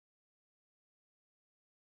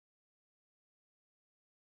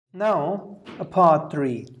Now, a part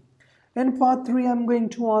 3. In part 3, I'm going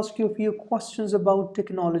to ask you a few questions about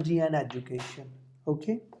technology and education.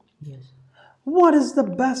 Okay? Yes. What is the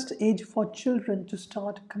best age for children to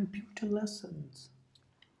start computer lessons?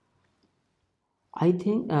 I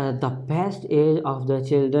think the best age of the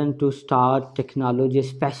children to start technology,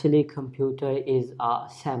 especially computer, is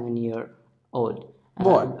 7 year old.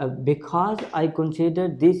 What? Because I consider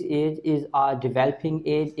this age is a developing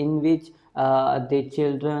age in which the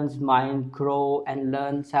children's mind grow and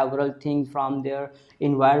learn several things from their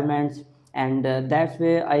environments, and that's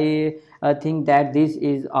why I think that this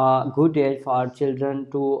is a good age for children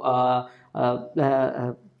to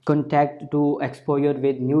contact to exposure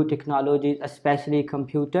with new technologies, especially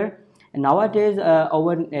computer. And nowadays,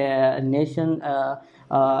 our nation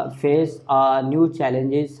face new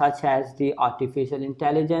challenges such as the artificial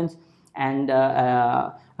intelligence and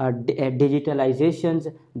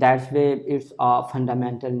digitalizations. That's why it's a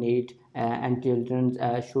fundamental need, and children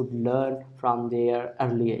should learn from their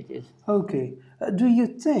early ages. Okay. Do you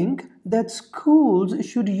think that schools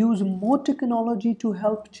should use more technology to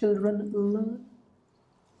help children learn?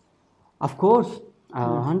 Of course,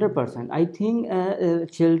 100%. I think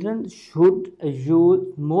children should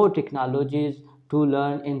use more technologies to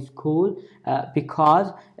learn in school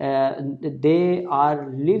because they are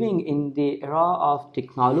living in the era of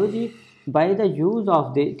technology. By the use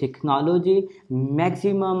of the technology,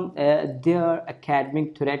 maximum their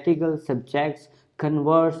academic theoretical subjects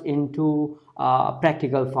converts into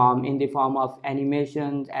practical form in the form of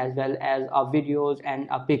animations as well as videos and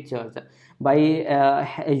pictures. By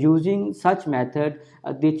using such method,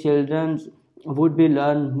 the children would be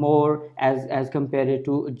learn more as compared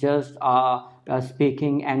to just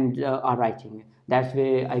speaking and writing. That's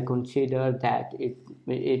why I consider that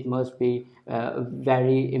it must be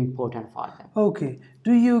very important for them. Okay.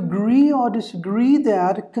 Do you agree or disagree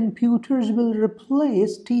that computers will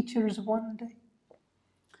replace teachers one day?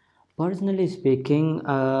 Personally speaking,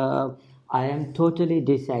 I am totally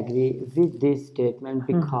disagree with this statement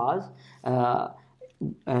because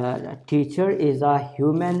teacher is a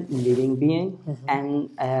human living being, and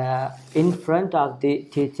in front of the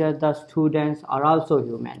teacher, the students are also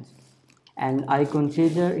humans. And I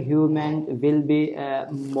consider human will be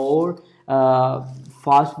more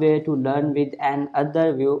fast way to learn with an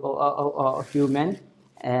other view human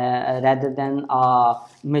rather than a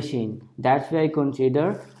machine. That's why I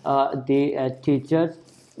consider the teachers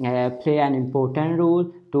play an important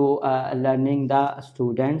role to learning the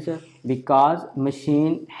students, because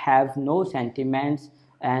machine have no sentiments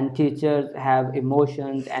and teachers have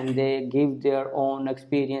emotions and they give their own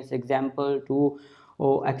experience example to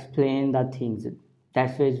explain the things.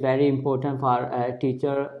 That's why it's very important for a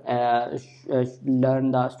teacher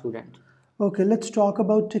learn the student. Okay, let's talk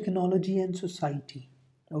about technology and society.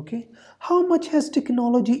 Okay, how much has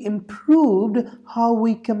technology improved how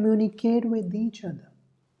we communicate with each other?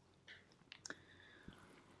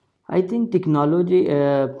 I think technology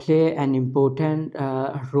play an important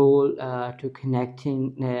role to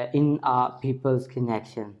connecting in people's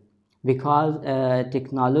connection, because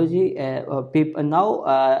technology people now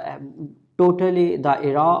totally the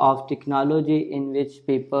era of technology in which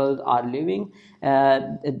people are living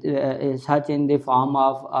such in the form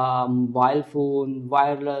of mobile phone,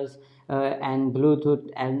 wireless and Bluetooth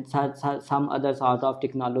and some other sort of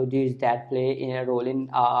technologies that play a role in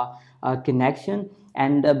connection.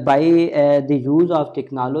 And by the use of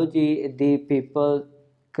technology, the people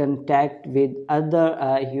contact with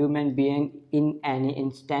other human being in any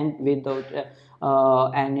instant without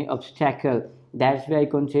any obstacle. That's why I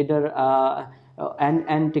consider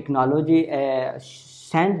and technology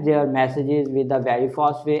send their messages with a very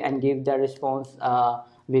fast way and give the response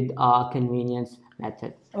with a convenience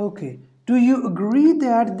method. Okay, do you agree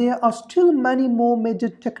that there are still many more major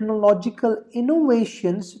technological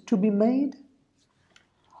innovations to be made?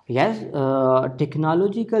 Yes,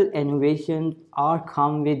 technological innovations are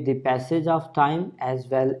come with the passage of time as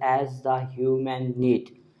well as the human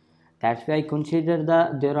need. That's why I consider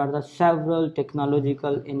that there are the several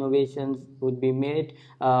technological innovations would be made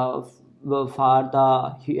for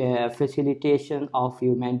the facilitation of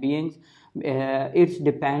human beings. It's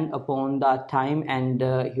depend upon the time and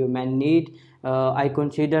human need. I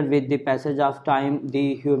consider with the passage of time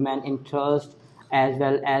the human interest as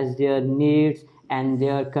well as their needs and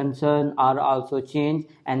their concern are also changed,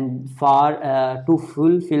 and for to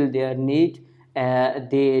fulfill their need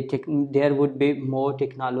there would be more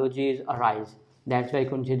technologies arise. That's why I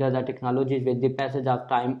consider the technologies with the passage of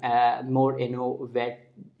time more innovate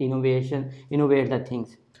the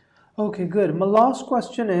things. Okay, good. My last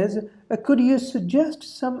question is, could you suggest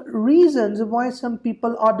some reasons why some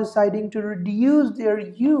people are deciding to reduce their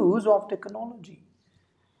use of technology?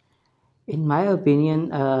 In my opinion,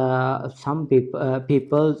 some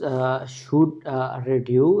people should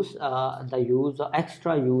reduce the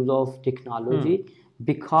extra use of Hmm. technology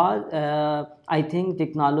because I think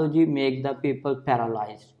technology make the people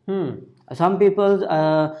paralyzed. Hmm. Some people,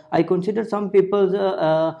 I consider some people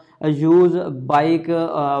use bike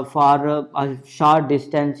for short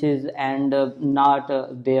distances and not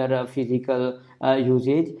their physical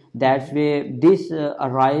usage. That's way this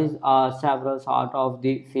arise several sort of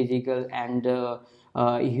the physical and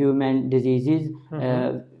human diseases.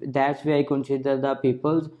 That's why I consider the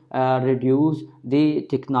people reduce the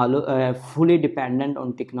technology, fully dependent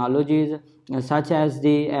on technologies such as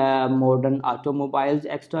the modern automobiles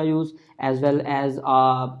extra use as well as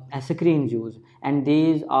screen use, and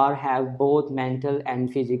these are have both mental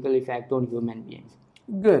and physical effect on human beings.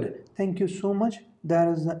 Good. Thank you so much. That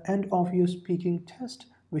is the end of your speaking test.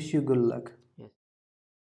 Wish you good luck.